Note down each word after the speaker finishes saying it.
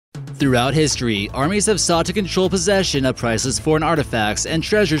Throughout history, armies have sought to control possession of priceless foreign artifacts and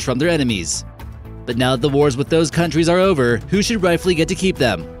treasures from their enemies. But now that the wars with those countries are over, who should rightfully get to keep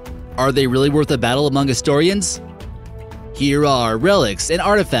them? Are they really worth a battle among historians? Here are relics and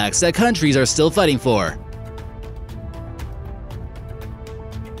artifacts that countries are still fighting for.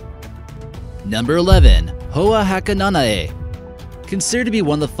 Number 11. Hoa Hakananai'a. Considered to be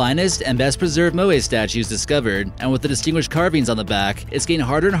one of the finest and best preserved Moai statues discovered, and with the distinguished carvings on the back, it's getting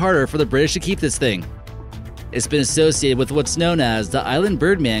harder and harder for the British to keep this thing. It's been associated with what's known as the Island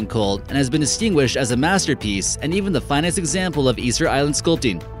Birdman cult and has been distinguished as a masterpiece and even the finest example of Easter Island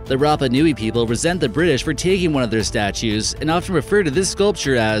sculpting. The Rapa Nui people resent the British for taking one of their statues and often refer to this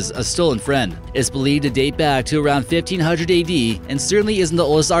sculpture as a stolen friend. It's believed to date back to around 1500 AD and certainly isn't the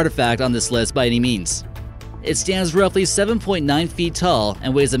oldest artifact on this list by any means. It stands roughly 7.9 feet tall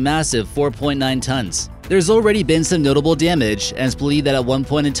and weighs a massive 4.9 tons. There's already been some notable damage, and it's believed that at one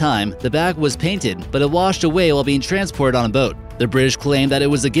point in time, the back was painted, but it washed away while being transported on a boat. The British claimed that it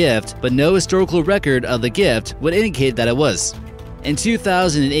was a gift, but no historical record of the gift would indicate that it was. In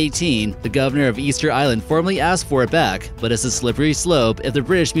 2018, the governor of Easter Island formally asked for it back, but it's a slippery slope if the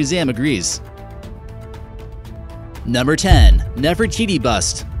British Museum agrees. Number 10. Nefertiti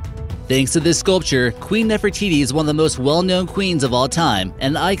Bust. Thanks to this sculpture, Queen Nefertiti is one of the most well-known queens of all time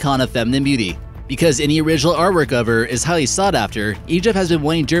and an icon of feminine beauty. Because any original artwork of her is highly sought after, Egypt has been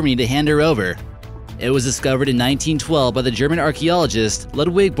wanting Germany to hand her over. It was discovered in 1912 by the German archaeologist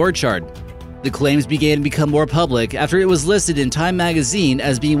Ludwig Borchardt. The claims began to become more public after it was listed in Time magazine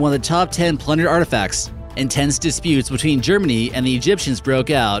as being one of the top 10 plundered artifacts. Intense disputes between Germany and the Egyptians broke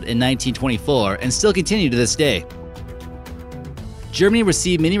out in 1924 and still continue to this day. Germany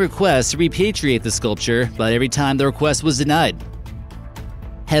received many requests to repatriate the sculpture, but every time the request was denied.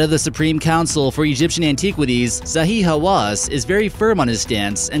 Head of the Supreme Council for Egyptian Antiquities, Zahi Hawass, is very firm on his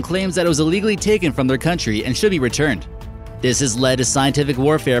stance and claims that it was illegally taken from their country and should be returned. This has led to scientific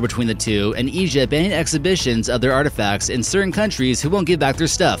warfare between the two, and Egypt banning exhibitions of their artifacts in certain countries who won't give back their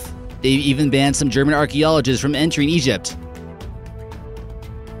stuff. They've even banned some German archaeologists from entering Egypt.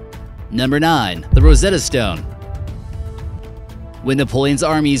 Number 9. The Rosetta Stone. When Napoleon's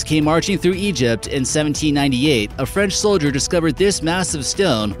armies came marching through Egypt in 1798, a French soldier discovered this massive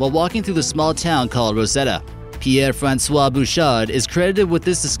stone while walking through the small town called Rosetta. Pierre-François Bouchard is credited with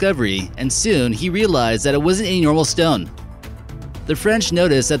this discovery, and soon he realized that it wasn't any normal stone. The French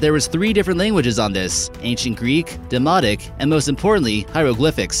noticed that there was 3 different languages on this: Ancient Greek, Demotic, and most importantly,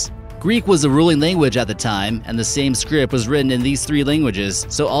 hieroglyphics. Greek was the ruling language at the time, and the same script was written in these 3 languages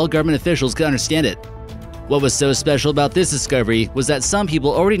so all government officials could understand it. What was so special about this discovery was that some people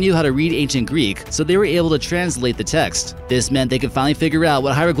already knew how to read ancient Greek, so they were able to translate the text. This meant they could finally figure out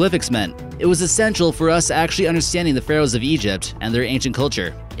what hieroglyphics meant. It was essential for us actually understanding the pharaohs of Egypt and their ancient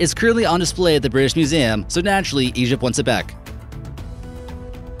culture. It's currently on display at the British Museum, so naturally Egypt wants it back.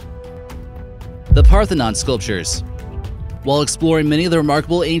 The Parthenon Sculptures. While exploring many of the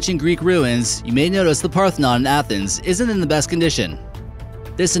remarkable ancient Greek ruins, you may notice the Parthenon in Athens isn't in the best condition.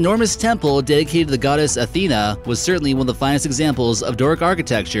 This enormous temple dedicated to the goddess Athena was certainly one of the finest examples of Doric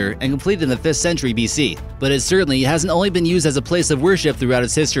architecture and completed in the 5th century BC, but it certainly hasn't only been used as a place of worship throughout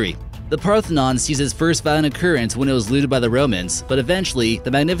its history. The Parthenon sees its first violent occurrence when it was looted by the Romans, but eventually, the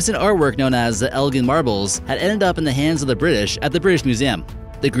magnificent artwork known as the Elgin Marbles had ended up in the hands of the British at the British Museum.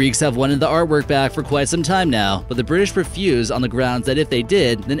 The Greeks have wanted the artwork back for quite some time now, but the British refuse on the grounds that if they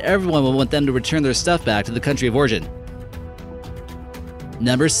did, then everyone would want them to return their stuff back to the country of origin.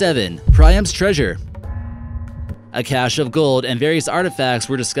 Number 7. Priam's Treasure. A cache of gold and various artifacts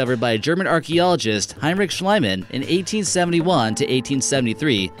were discovered by German archaeologist Heinrich Schliemann in 1871 to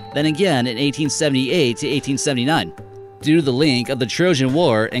 1873, then again in 1878 to 1879. Due to the link of the Trojan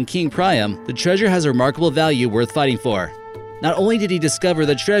War and King Priam, the treasure has a remarkable value worth fighting for. Not only did he discover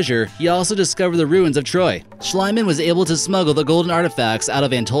the treasure, he also discovered the ruins of Troy. Schliemann was able to smuggle the golden artifacts out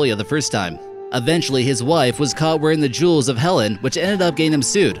of Anatolia the first time. Eventually, his wife was caught wearing the jewels of Helen, which ended up getting him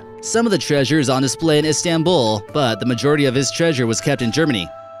sued. Some of the treasure is on display in Istanbul, but the majority of his treasure was kept in Germany.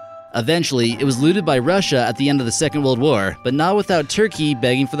 Eventually, it was looted by Russia at the end of the Second World War, but not without Turkey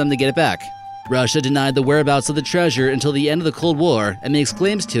begging for them to get it back. Russia denied the whereabouts of the treasure until the end of the Cold War and makes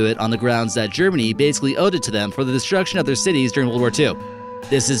claims to it on the grounds that Germany basically owed it to them for the destruction of their cities during World War II.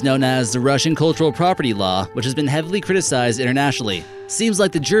 This is known as the Russian Cultural Property Law, which has been heavily criticized internationally. Seems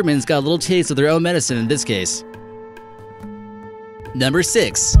like the Germans got a little taste of their own medicine in this case. Number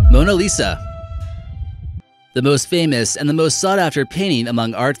 6. Mona Lisa. The most famous and the most sought-after painting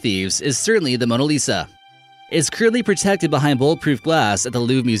among art thieves is certainly the Mona Lisa. It's currently protected behind bulletproof glass at the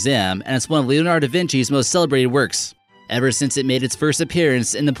Louvre Museum, and it's one of Leonardo da Vinci's most celebrated works. Ever since it made its first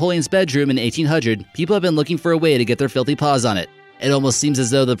appearance in Napoleon's bedroom in 1800, people have been looking for a way to get their filthy paws on it. It almost seems as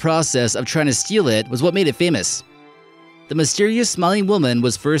though the process of trying to steal it was what made it famous. The mysterious smiling woman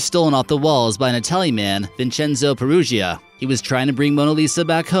was first stolen off the walls by an Italian man, Vincenzo Peruggia. He was trying to bring Mona Lisa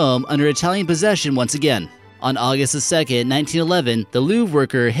back home under Italian possession once again. On August 2, 1911, the Louvre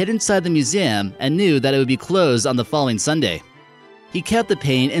worker hid inside the museum and knew that it would be closed on the following Sunday. He kept the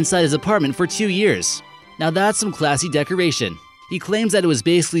painting inside his apartment for 2 years. Now that's some classy decoration. He claims that it was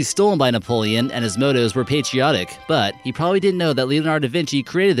basically stolen by Napoleon and his motives were patriotic, but he probably didn't know that Leonardo da Vinci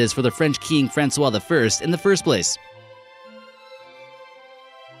created this for the French King Francois I in the first place.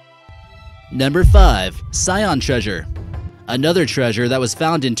 Number 5. Sion Treasure. Another treasure that was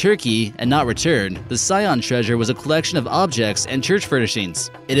found in Turkey and not returned, the Sion treasure was a collection of objects and church furnishings.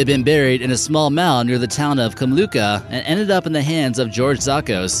 It had been buried in a small mound near the town of Kumluka and ended up in the hands of George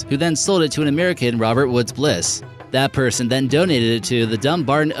Zakos, who then sold it to an American, Robert Woods Bliss. That person then donated it to the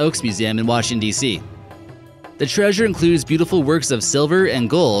Dumbarton Oaks Museum in Washington, D.C. The treasure includes beautiful works of silver and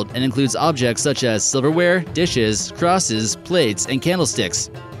gold and includes objects such as silverware, dishes, crosses, plates, and candlesticks.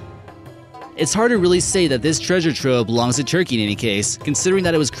 It's hard to really say that this treasure trove belongs to Turkey in any case, considering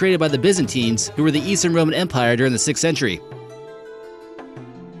that it was created by the Byzantines, who were the Eastern Roman Empire during the 6th century.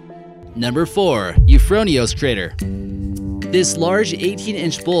 Number 4. Euphronios Crater. This large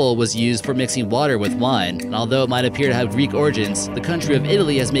 18-inch bowl was used for mixing water with wine, and although it might appear to have Greek origins, the country of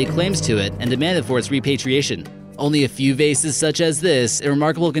Italy has made claims to it and demanded for its repatriation. Only a few vases such as this, in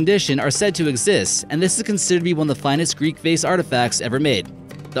remarkable condition, are said to exist, and this is considered to be one of the finest Greek vase artifacts ever made.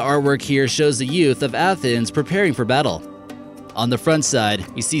 The artwork here shows the youth of Athens preparing for battle. On the front side,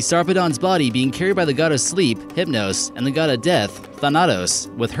 you see Sarpedon's body being carried by the god of sleep, Hypnos, and the god of death, Thanatos,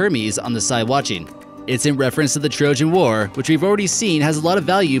 with Hermes on the side watching. It's in reference to the Trojan War, which we've already seen has a lot of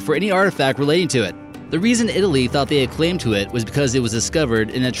value for any artifact relating to it. The reason Italy thought they had claim to it was because it was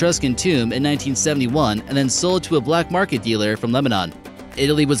discovered in an Etruscan tomb in 1971 and then sold to a black market dealer from Lebanon.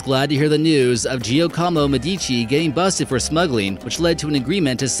 Italy was glad to hear the news of Giacomo Medici getting busted for smuggling, which led to an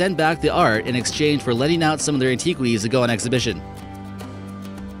agreement to send back the art in exchange for letting out some of their antiquities to go on exhibition.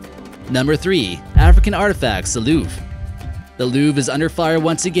 Number 3. African Artifacts, the Louvre. The Louvre is under fire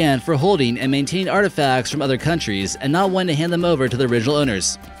once again for holding and maintaining artifacts from other countries and not wanting to hand them over to the original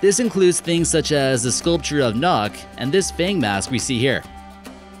owners. This includes things such as the sculpture of Nok and this fang mask we see here.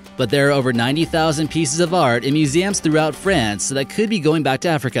 But there are over 90,000 pieces of art in museums throughout France that could be going back to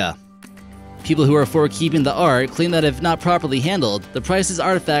Africa. People who are for keeping the art claim that if not properly handled, the priceless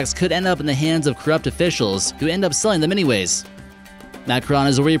artifacts could end up in the hands of corrupt officials who end up selling them anyways. Macron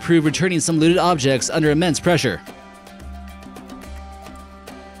has already approved returning some looted objects under immense pressure.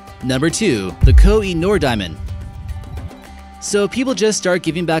 Number 2. The Koh-i-Noor Diamond. So if people just start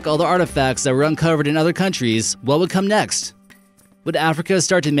giving back all the artifacts that were uncovered in other countries, what would come next? Would Africa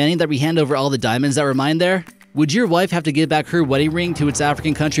start demanding that we hand over all the diamonds that were mined there? Would your wife have to give back her wedding ring to its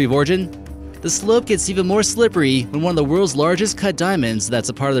African country of origin? The slope gets even more slippery when one of the world's largest cut diamonds that's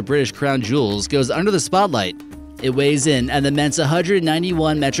a part of the British crown jewels goes under the spotlight. It weighs in at an immense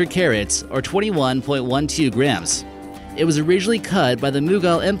 191 metric carats, or 21.12 grams. It was originally cut by the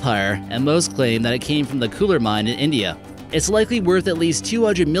Mughal Empire, and most claim that it came from the Kular mine in India. It's likely worth at least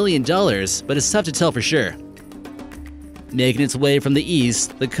 $200 million, but it's tough to tell for sure. Making its way from the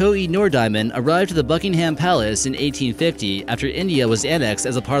east, the Koh-i-Noor Diamond arrived to the Buckingham Palace in 1850 after India was annexed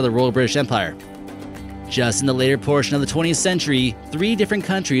as a part of the Royal British Empire. Just in the later portion of the 20th century, 3 different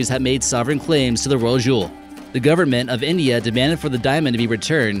countries had made sovereign claims to the royal jewel. The government of India demanded for the diamond to be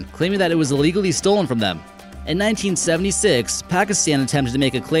returned, claiming that it was illegally stolen from them. In 1976, Pakistan attempted to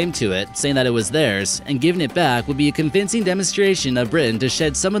make a claim to it, saying that it was theirs, and giving it back would be a convincing demonstration of Britain to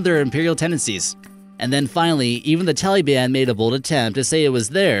shed some of their imperial tendencies. And then finally, even the Taliban made a bold attempt to say it was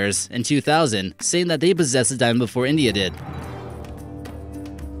theirs in 2000, saying that they possessed the diamond before India did.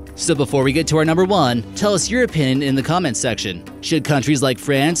 So before we get to our number 1, tell us your opinion in the comments section. Should countries like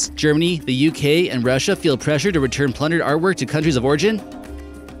France, Germany, the UK, and Russia feel pressure to return plundered artwork to countries of origin?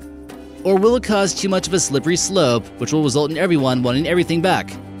 Or will it cause too much of a slippery slope, which will result in everyone wanting everything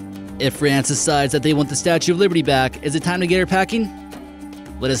back? If France decides that they want the Statue of Liberty back, is it time to get her packing?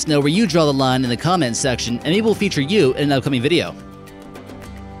 Let us know where you draw the line in the comments section, and maybe we'll feature you in an upcoming video.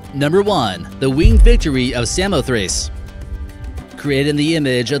 Number 1. The Winged Victory of Samothrace. Created in the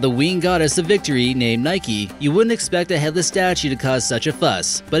image of the winged goddess of victory named Nike, you wouldn't expect a headless statue to cause such a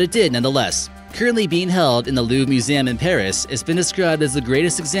fuss, but it did nonetheless. Currently being held in the Louvre Museum in Paris, it's been described as the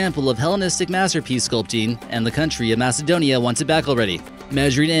greatest example of Hellenistic masterpiece sculpting, and the country of Macedonia wants it back already.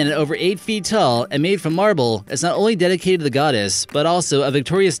 Measuring in at over 8 feet tall and made from marble, it's not only dedicated to the goddess, but also a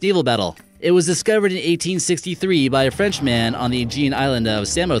victorious naval battle. It was discovered in 1863 by a Frenchman on the Aegean island of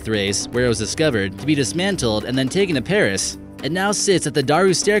Samothrace, where it was discovered, to be dismantled and then taken to Paris. It now sits at the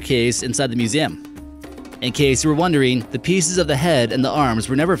Daru staircase inside the museum. In case you were wondering, the pieces of the head and the arms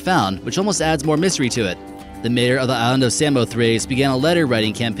were never found, which almost adds more mystery to it. The mayor of the island of Samothrace began a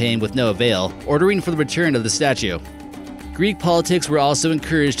letter-writing campaign with no avail, ordering for the return of the statue. Greek politics were also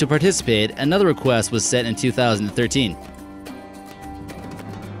encouraged to participate, and another request was sent in 2013.